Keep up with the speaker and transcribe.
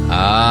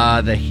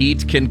The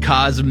heat can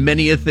cause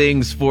many a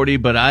things, 40,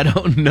 but I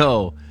don't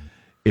know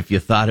if you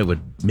thought it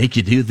would make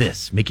you do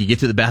this, make you get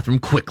to the bathroom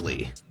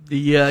quickly. The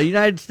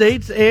United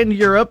States and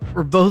Europe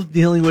are both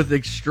dealing with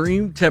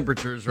extreme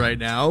temperatures right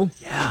now.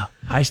 Yeah,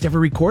 highest ever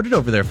recorded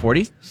over there,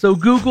 40. So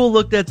Google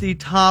looked at the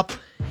top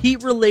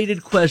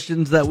heat-related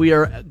questions that we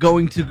are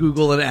going to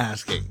Google and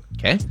asking.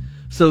 Okay.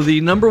 So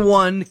the number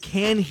one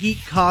can heat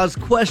cause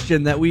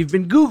question that we've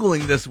been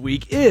Googling this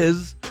week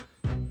is,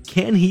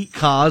 can heat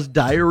cause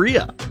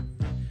diarrhea?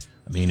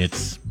 I mean,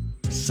 it's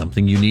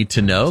something you need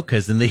to know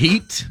because in the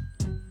heat,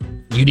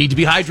 you need to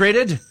be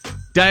hydrated.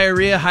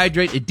 Diarrhea,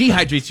 it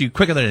dehydrates you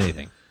quicker than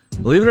anything.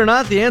 Believe it or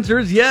not, the answer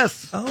is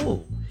yes.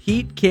 Oh.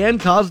 Heat can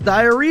cause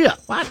diarrhea.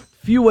 What?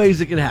 Few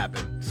ways it can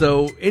happen.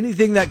 So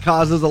anything that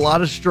causes a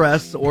lot of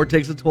stress or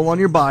takes a toll on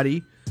your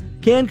body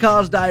can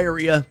cause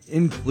diarrhea,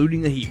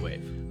 including a heat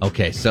wave.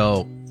 Okay,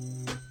 so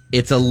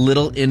it's a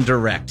little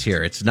indirect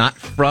here. It's not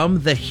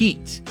from the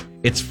heat.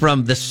 It's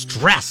from the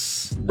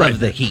stress of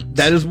the heat.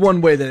 That is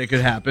one way that it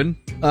could happen.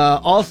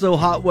 Also,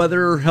 hot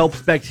weather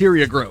helps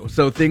bacteria grow.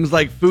 So things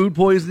like food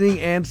poisoning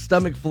and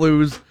stomach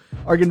flus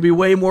are going to be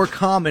way more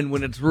common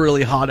when it's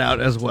really hot out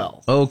as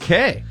well.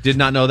 Okay, did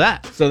not know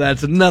that. So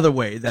that's another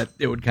way that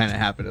it would kind of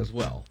happen as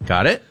well.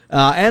 Got it.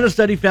 And a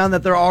study found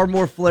that there are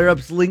more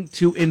flare-ups linked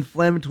to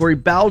inflammatory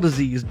bowel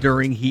disease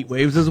during heat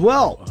waves as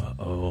well.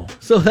 Uh-oh.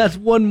 So that's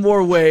one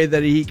more way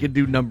that he can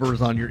do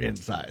numbers on your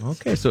insides.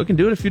 Okay, so it can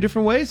do it a few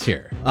different ways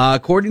here.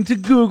 According to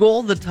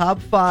Google, the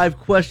top 5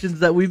 questions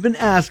that we've been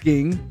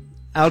asking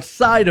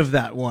outside of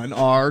that one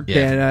are,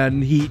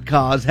 can heat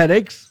cause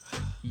headaches?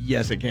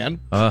 Yes, it can.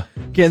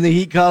 Can the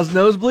heat cause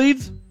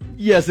nosebleeds?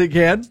 Yes, it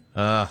can.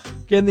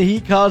 Can the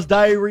heat cause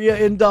diarrhea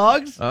in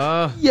dogs?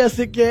 Yes,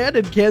 it can.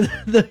 And can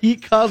the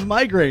heat cause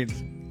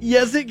migraines?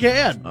 Yes, it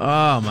can.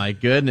 Oh, my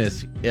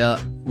goodness.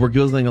 We're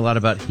Googling a lot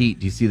about heat.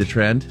 Do you see the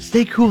trend?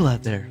 Stay cool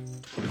out there.